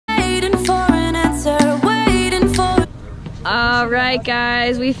Alright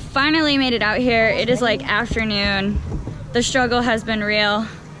guys, we finally made it out here. It is like afternoon. The struggle has been real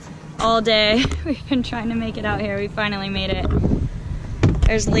all day. We've been trying to make it out here. We finally made it.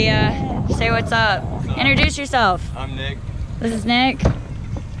 There's Leah. Say what's up. Introduce yourself. I'm Nick. This is Nick.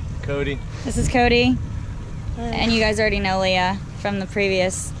 Cody. This is Cody. And you guys already know Leah from the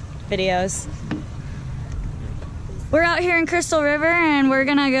previous videos. We're out here in Crystal River and we're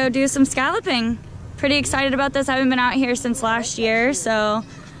gonna go do some scalloping. Pretty excited about this. I haven't been out here since last year, so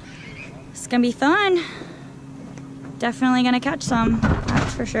it's gonna be fun. Definitely gonna catch some,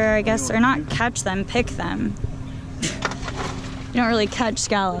 that's for sure, I guess. Or not catch them, pick them. You don't really catch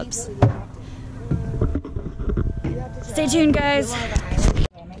scallops. Stay tuned, guys.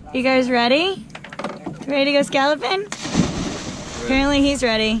 You guys ready? Ready to go scalloping? Apparently he's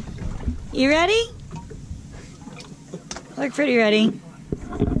ready. You ready? Look pretty ready.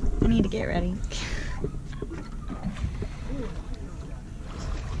 I need to get ready.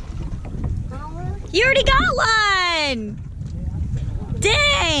 You already got one!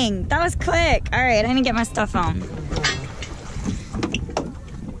 Dang! That was quick. Alright, I need to get my stuff on.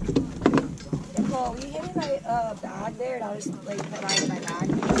 Nicole, will you give me my bag there and I'll just like put mine in my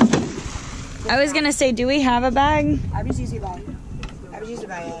bag? I was gonna say, do we have a bag? I was using my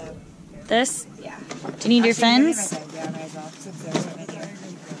This? yeah. Do you need your fins? Yeah, I might as well, since there's some in here.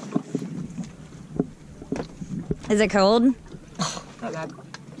 Is it cold? Not bad.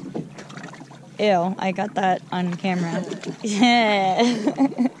 Ew, I got that on camera. Yeah.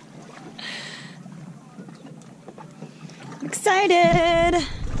 Excited!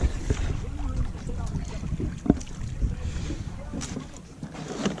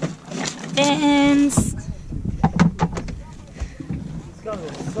 Fins!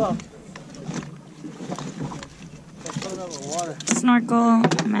 Snorkel,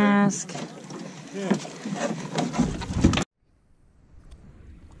 mask.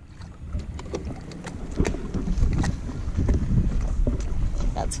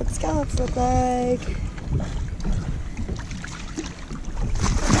 That's what scallops look like.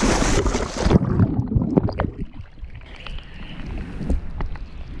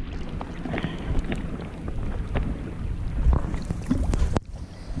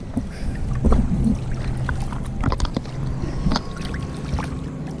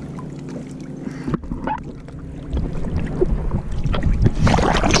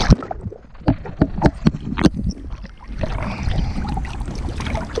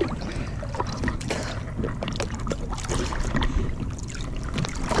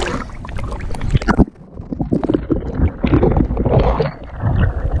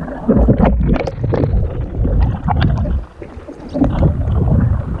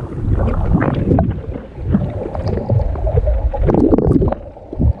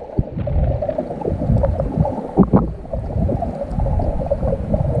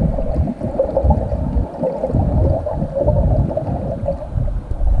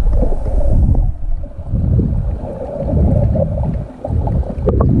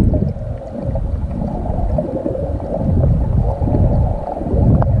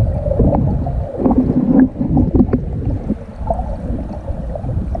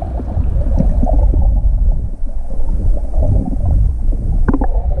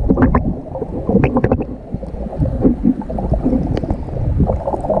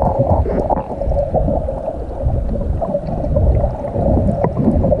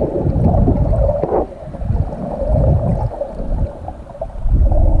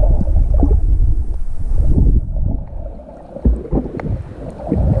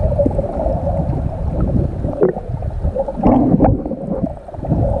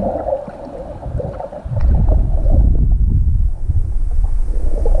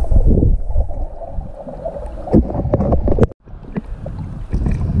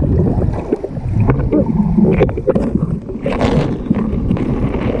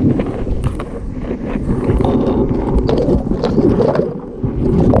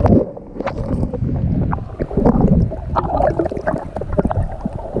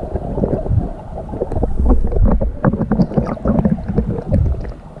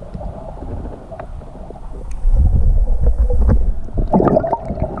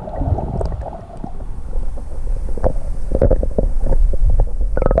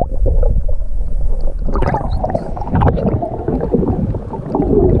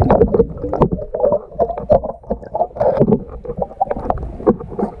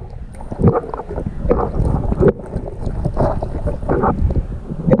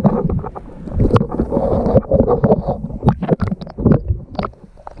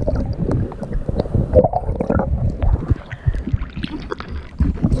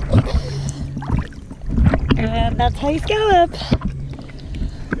 That's how you scallop.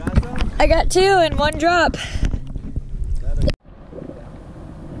 I got 2 in 1 drop.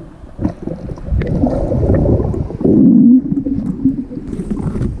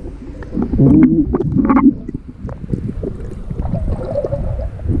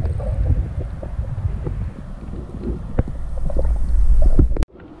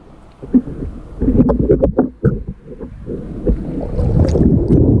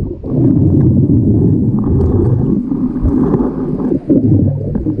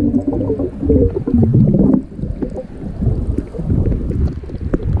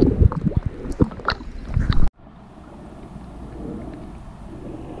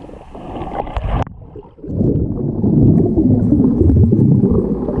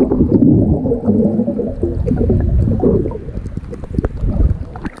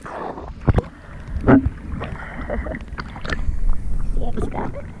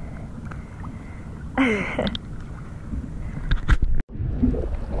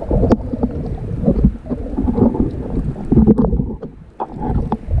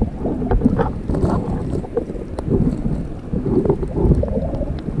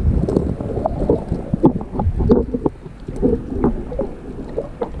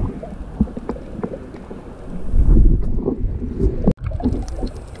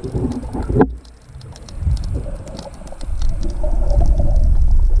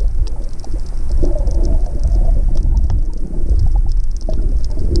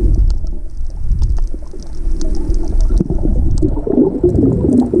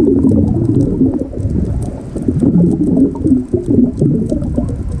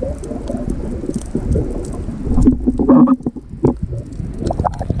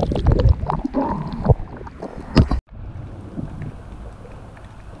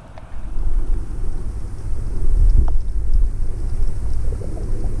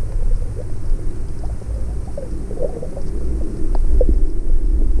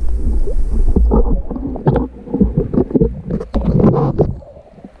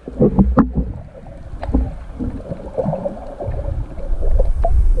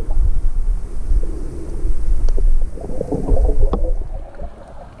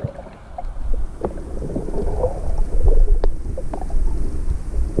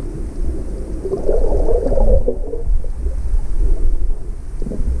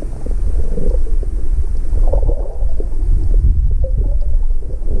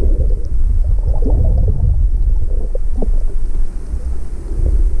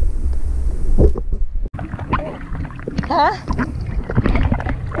 Huh?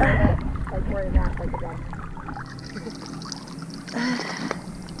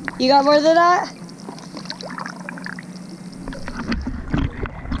 You got more than that?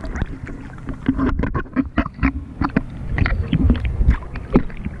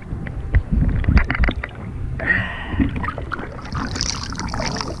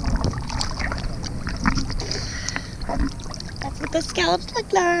 That's what the scallops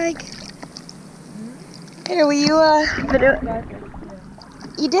look like. Here, will you, video?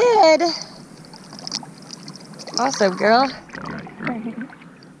 You did. Awesome, girl.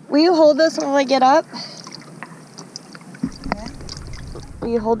 Will you hold this while I get up? Yeah. Will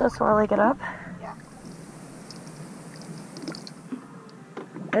you hold this while I get up? Yeah.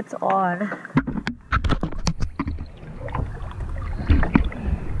 It's on.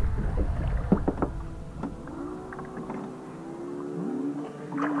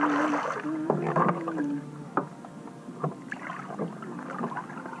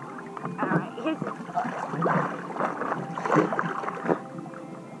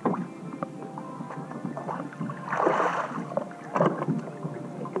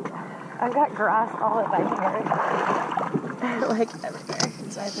 I've got grass all in my hair. Like everywhere.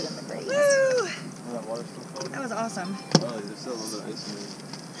 So I put in the braids. Woo! That water's still cold? That was awesome. Oh, there's still a little bit of ice in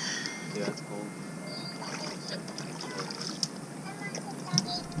there. Yeah, it's cold.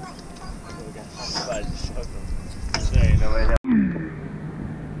 There ain't no way down.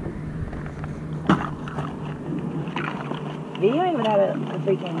 Videoing without a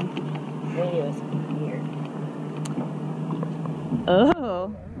freaking radio is weird.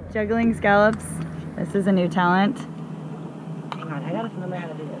 Oh, juggling scallops. This is a new talent. Hang on, I gotta remember how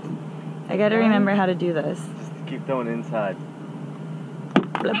to do this. I gotta remember how to do this. Just keep throwing inside.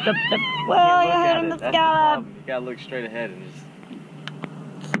 Flip, flip, flip. Whoa, you're hitting the scallop. You gotta look straight ahead and just...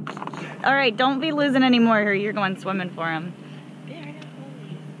 All right, don't be losing any more or you're going swimming for him. Yeah, I gotta hold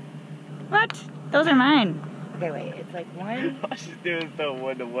these. What? Those are mine. Okay, wait, it's like one. All she's doing is throw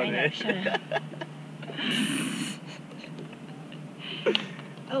one to one edge. Shut up.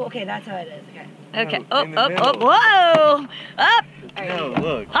 Oh, okay, that's how it is. Okay. Okay. Oh, oh, oh, whoa! Up! No,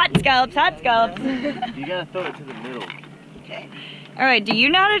 look. Hot scallops, hot scallops. You gotta throw it to the middle. Okay. All right, do you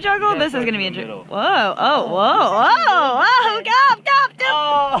know how to juggle? Yeah, This is throw it gonna be to a the middle. Whoa, oh, whoa, whoa, whoa, stop, stop,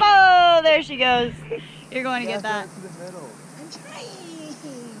 stop. Oh, there she goes. You're going to get that. To the middle.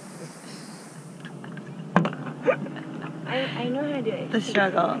 I know how to do it. The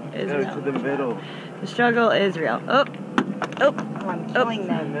struggle is Go to the real. middle. The struggle is real. Oh, Oh, I'm killing To the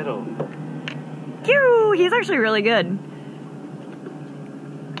them. middle. Pew! He's actually really good.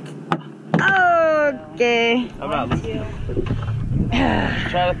 Okay. I'm not listening.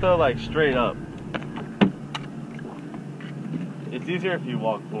 Try to throw like straight up. It's easier if you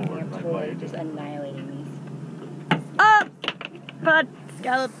walk You're forward. Like while totally you're just doing annihilating these. Oh! Hot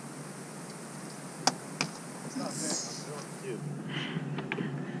scallop. it.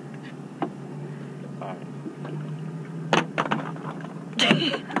 Alright.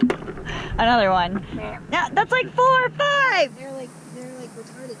 Another one. Yeah, that's like 4 or 5. They're like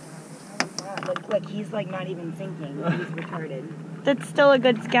retarded now. Look, he's like not even sinking. He's retarded. That's still a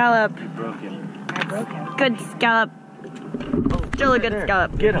good scallop. You broke him. I broke him. Good scallop. Still a good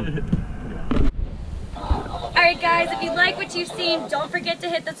scallop. Get him. Alright guys, if you like what you've seen, don't forget to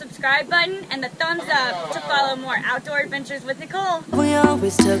hit the subscribe button and the thumbs up to follow more outdoor adventures with Nicole. We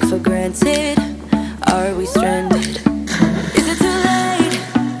always took for granted. Are we stranded? Is it too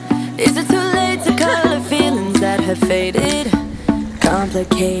late? Is it too late to color feelings that have faded?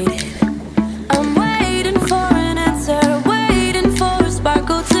 Complicated. I'm